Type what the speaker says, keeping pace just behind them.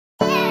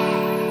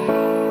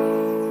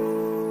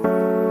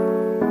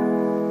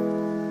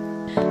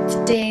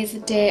today's the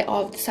day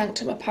of the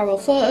Sanctum apparel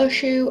photo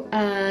shoot,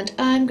 and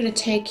I'm going to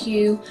take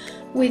you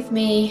with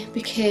me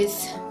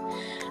because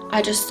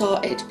I just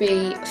thought it'd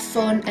be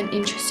fun and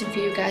interesting for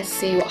you guys to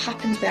see what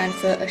happens behind a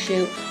photo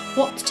shoot,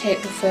 what to take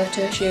for a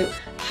photo shoot,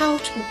 how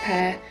to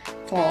prepare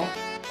for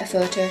a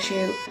photo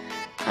shoot,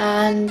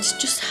 and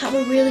just have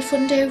a really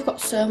fun day. We've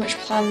got so much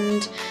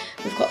planned.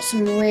 We've got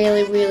some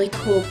really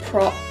cool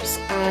props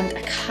and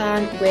I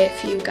can't wait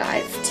for you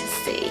guys to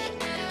see.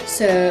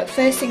 So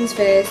first things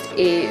first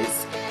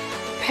is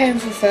preparing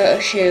for a photo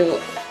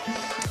shoot.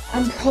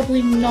 I'm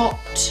probably not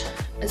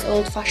as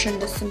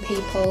old-fashioned as some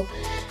people.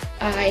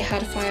 I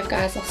had a Five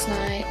Guys last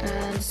night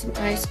and some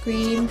ice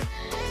cream.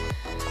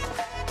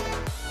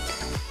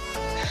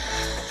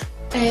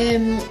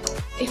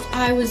 If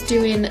I was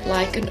doing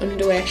like an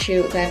underwear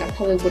shoot, then I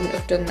probably wouldn't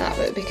have done that,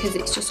 but because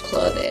it's just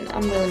clothing,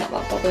 I'm really not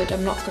that bothered.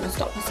 I'm not going to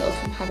stop myself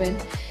from having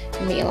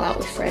a meal out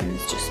with friends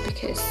just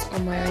because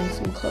I'm wearing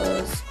some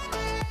clothes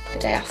the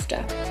day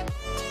after.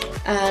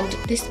 And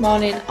this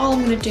morning all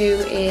I'm going to do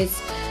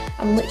is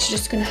I'm literally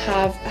just going to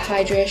have a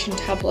hydration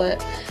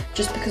tablet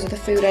just because of the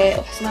food I ate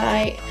last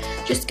night,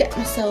 just get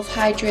myself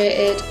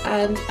hydrated.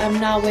 And I'm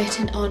now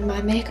waiting on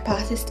my makeup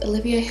artist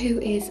Olivia, who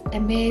is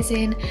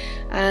amazing,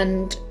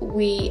 and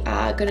we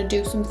are going to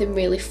do something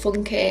really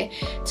funky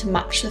to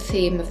match the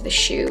theme of the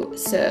shoot.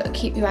 So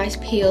keep your eyes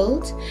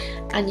peeled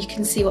and you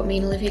can see what me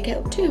and Olivia get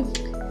up to.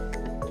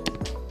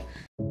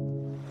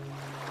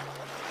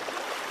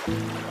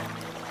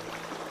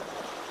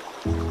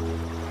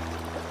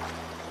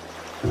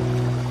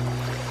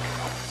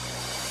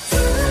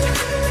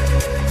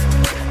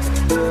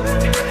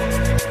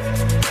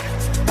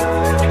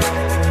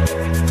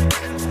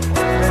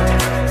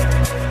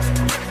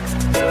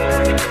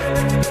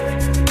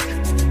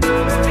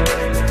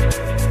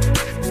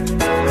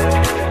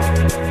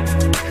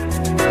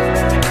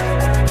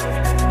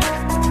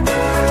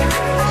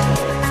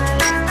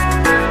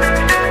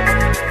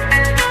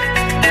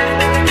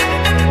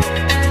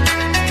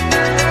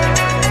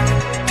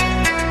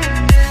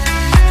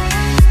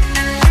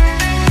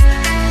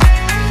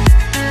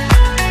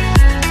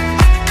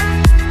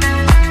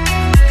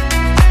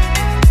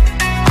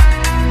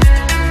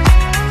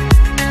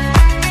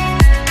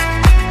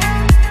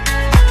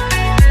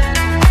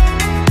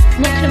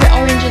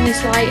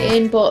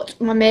 Lighting, but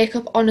my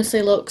makeup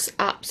honestly looks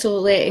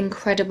absolutely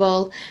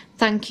incredible.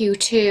 Thank you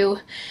to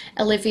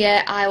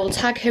Olivia. I will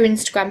tag her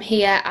Instagram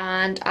here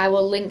and I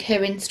will link her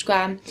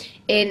Instagram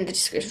in the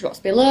description box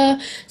below.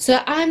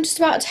 So I'm just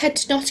about to head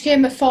to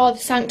Nottingham for the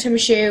Sanctum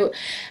shoot,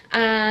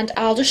 and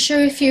I'll just show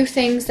you a few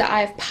things that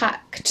I've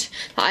packed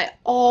that I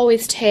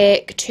always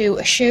take to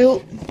a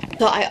shoot.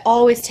 So I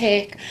always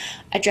take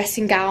a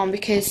dressing gown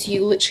because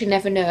you literally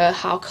never know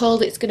how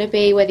cold it's going to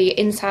be, whether you're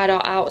inside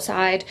or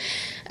outside.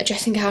 A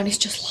dressing gown is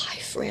just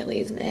life, really,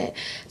 isn't it?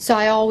 So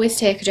I always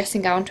take a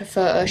dressing gown to a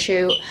photo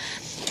shoot,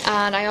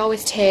 and I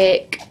always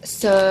take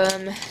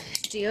some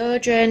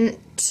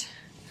deodorant,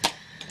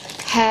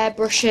 hair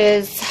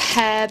brushes,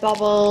 hair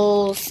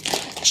bobbles,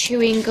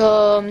 chewing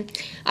gum.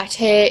 I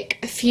take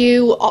a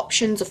few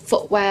options of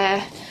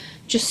footwear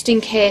just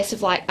in case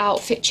of like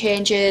outfit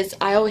changes.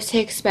 I always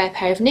take a spare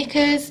pair of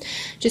knickers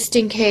just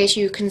in case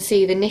you can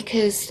see the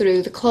knickers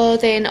through the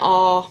clothing,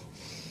 or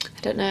I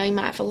don't know, you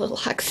might have a little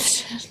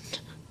accident.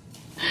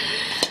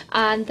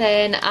 And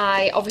then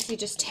I obviously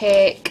just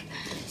take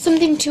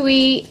something to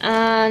eat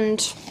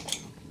and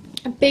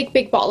a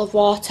big bottle of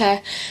water,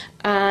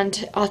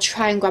 and I'll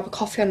try and grab a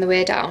coffee on the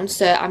way down.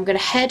 So I'm going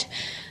to head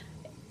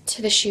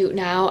to the shoot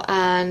now,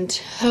 and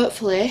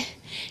hopefully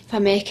if I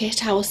make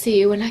it I will see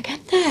you when I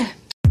get there.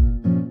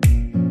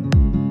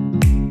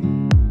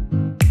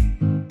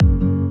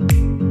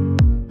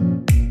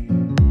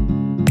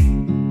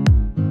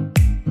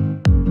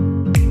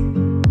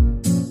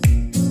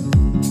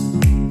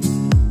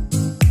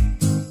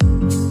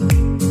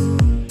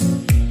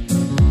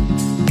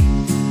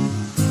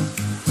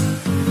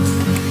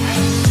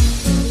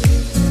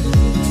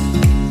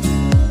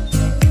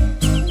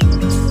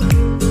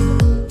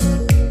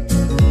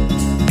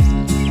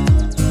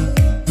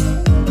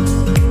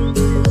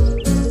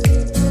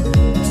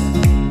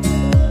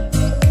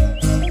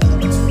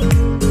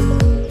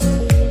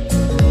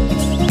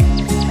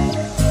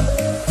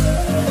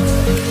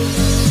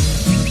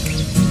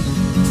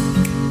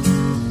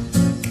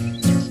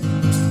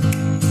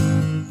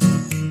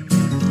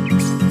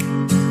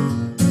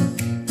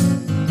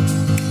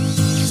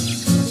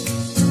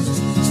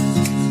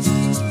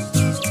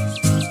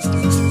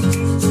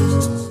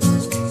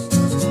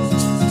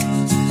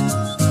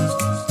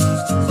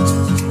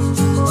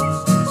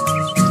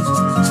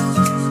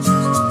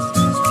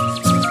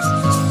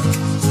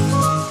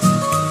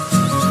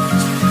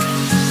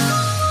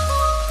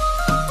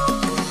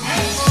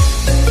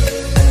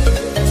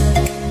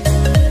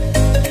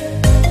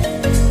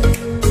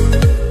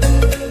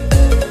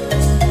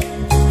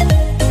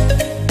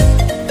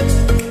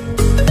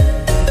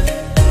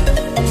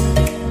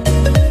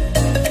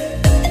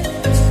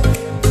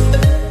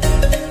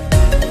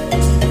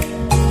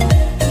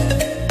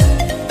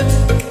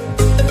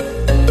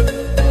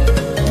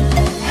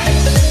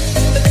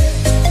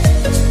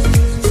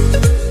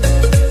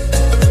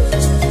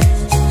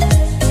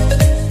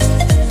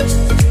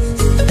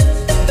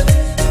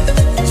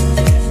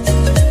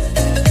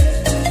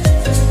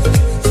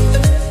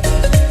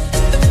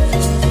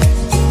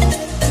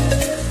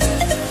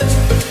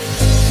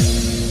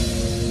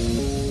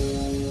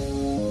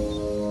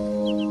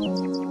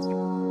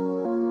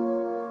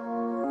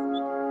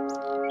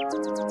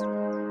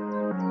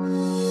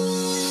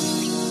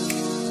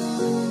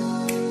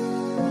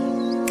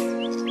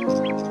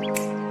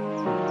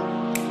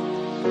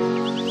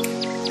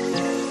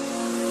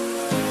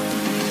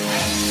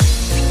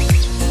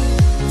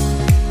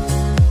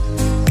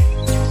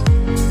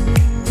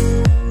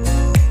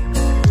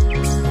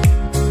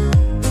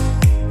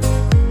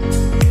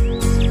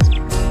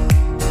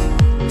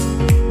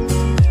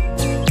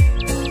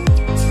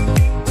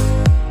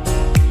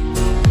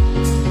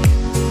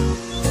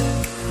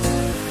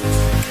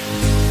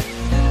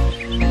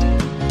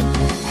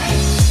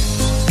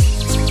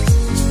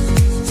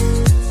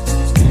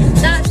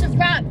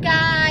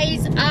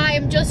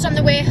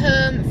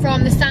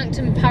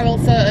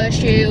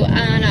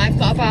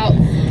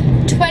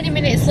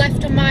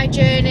 my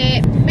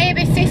journey.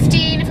 Maybe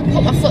 15 if I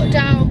put my foot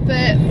down,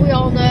 but we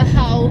all know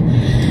how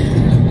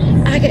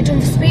I get done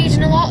for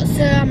speeding a lot,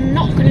 so I'm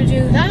not going to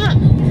do that.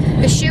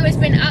 The shoot has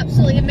been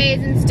absolutely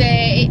amazing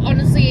today. It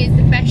honestly is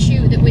the best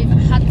shoot that we've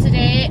had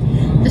today.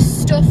 The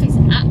stuff is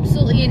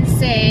absolutely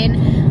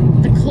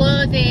insane. The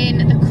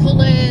clothing, the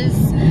colours,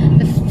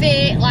 the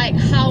fit, like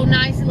how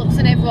nice it looks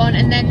on everyone,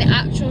 and then the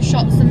actual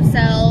shots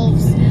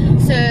themselves.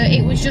 So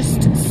it was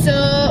just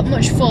so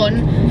much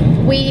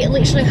fun. We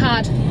literally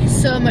had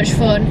so much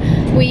fun.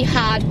 We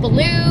had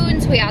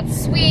balloons, we had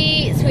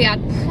sweets, we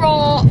had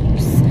props.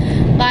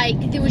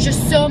 Like, there was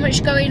just so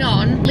much going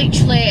on.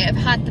 Literally, I've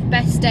had the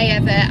best day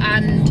ever,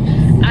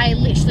 and I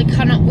literally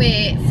cannot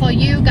wait for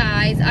you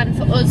guys and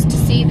for us to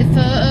see the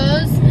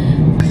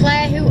photos.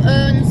 Claire, who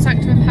owns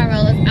Sanctum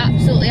Apparel, has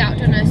absolutely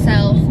outdone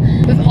herself.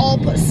 We've all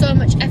put so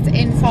much effort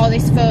in for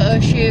this photo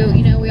shoot.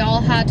 You know, we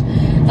all had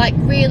like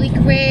really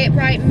great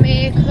bright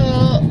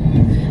makeup.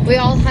 We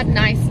all had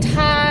nice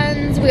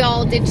tans. We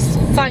all did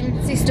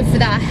fancy stuff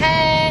with our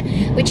hair.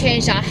 We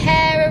changed our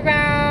hair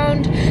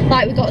around.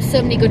 Like, we got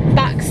so many good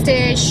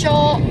backstage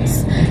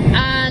shots.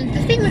 And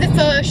the thing with the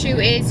photo shoot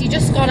is you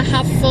just gotta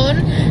have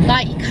fun.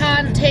 Like, you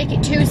can't take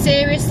it too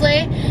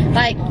seriously.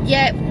 Like,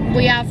 yeah,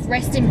 we have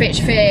resting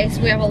bitch face.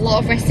 We have a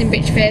lot of resting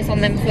bitch face on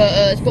them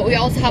photos, but we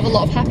also have a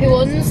lot of happy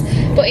ones.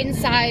 But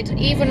inside,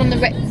 even on the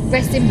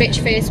resting bitch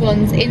face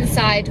ones,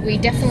 inside we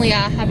definitely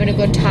are having a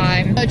good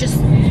time. So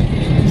just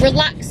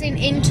relaxing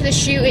into the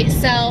shoot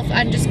itself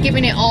and just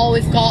giving it all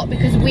we've got,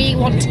 because we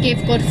want to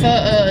give good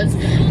photos,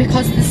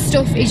 because the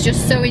stuff is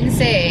just so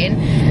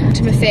insane.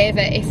 To my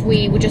favourite if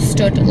we were just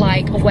stood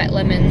like a wet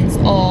lemons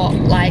or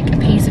like a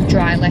piece of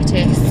dry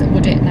lettuce,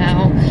 would it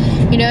now?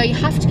 You know, you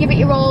have to give it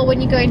your all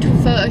when you go into a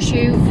photo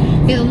shoot.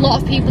 There's a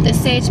lot of people that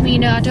say to me, you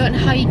know, I don't know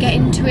how you get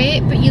into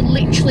it, but you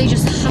literally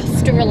just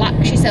have to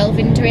relax yourself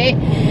into it.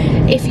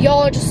 If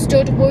you're just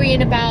stood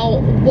worrying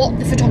about what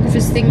the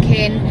photographer's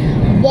thinking,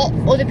 what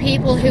other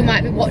people who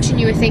might be watching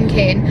you are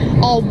thinking,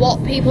 or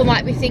what people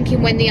might be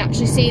thinking when they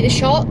actually see the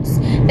shots,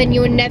 then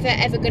you are never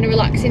ever going to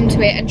relax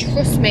into it. And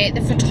trust me,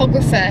 the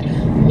photographer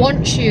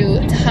wants you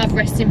to have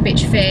resting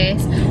bitch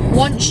face,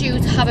 wants you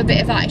to have a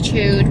bit of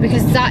attitude,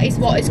 because that is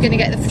what is going to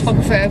get the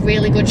photographer a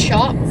really good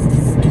shot.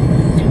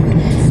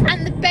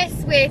 And the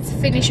best way to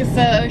finish a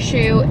photo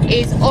shoot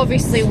is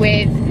obviously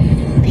with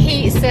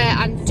pizza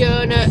and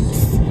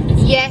donuts.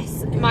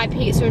 Yes, my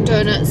pizza and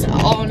donuts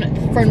on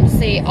the front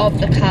seat of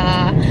the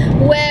car.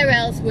 Where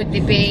else would they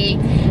be?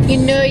 You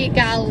know your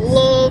gal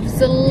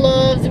loves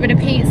a bit of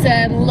pizza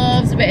and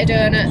loves a bit of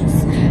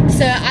donuts.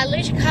 So I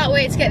literally can't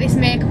wait to get this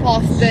makeup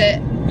off,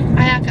 but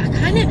I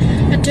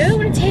don't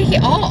want to take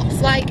it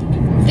off. Like,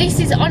 this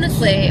is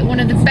honestly one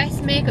of the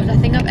best makeups I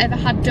think I've ever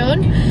had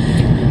done.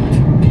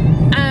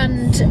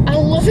 And I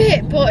love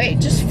it, but it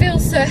just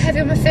feels so heavy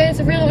on my face.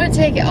 I really want to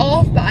take it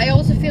off, but I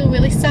also feel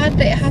really sad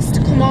that it has to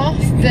come off.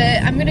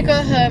 But I'm gonna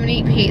go home and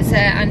eat pizza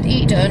and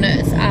eat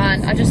donuts,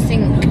 and I just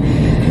think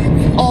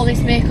all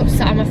this makeup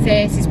sat on my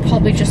face is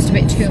probably just a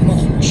bit too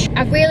much.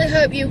 I really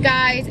hope you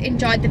guys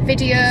enjoyed the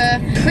video.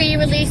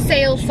 Pre-release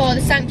sale for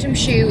the Sanctum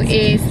shoot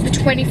is the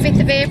 25th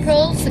of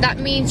April, so that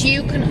means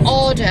you can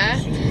order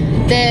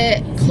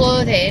the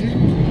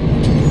clothing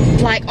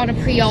like on a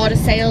pre-order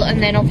sale,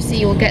 and then obviously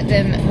you'll get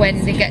them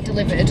when they get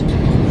delivered.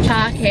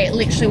 Parkit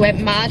literally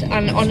went mad,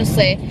 and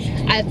honestly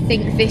I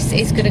think this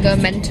is gonna go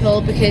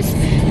mental, because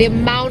the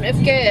amount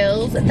of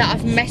girls that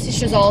have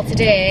messaged us all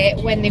today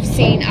when they've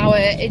seen our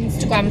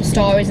Instagram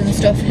stories and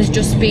stuff has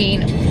just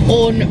been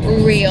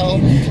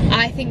unreal.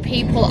 I think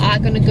people are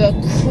gonna go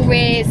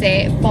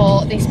crazy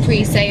for this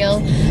pre-sale.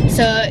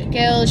 So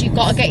girls, you've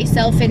got to get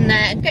yourself in there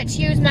and get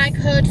to use my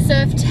code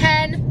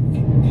SURF10.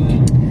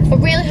 I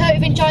really hope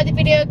you've enjoyed the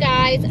video,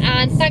 guys,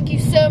 and thank you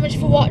so much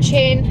for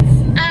watching,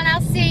 and I'll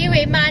see you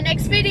in my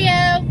next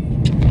video.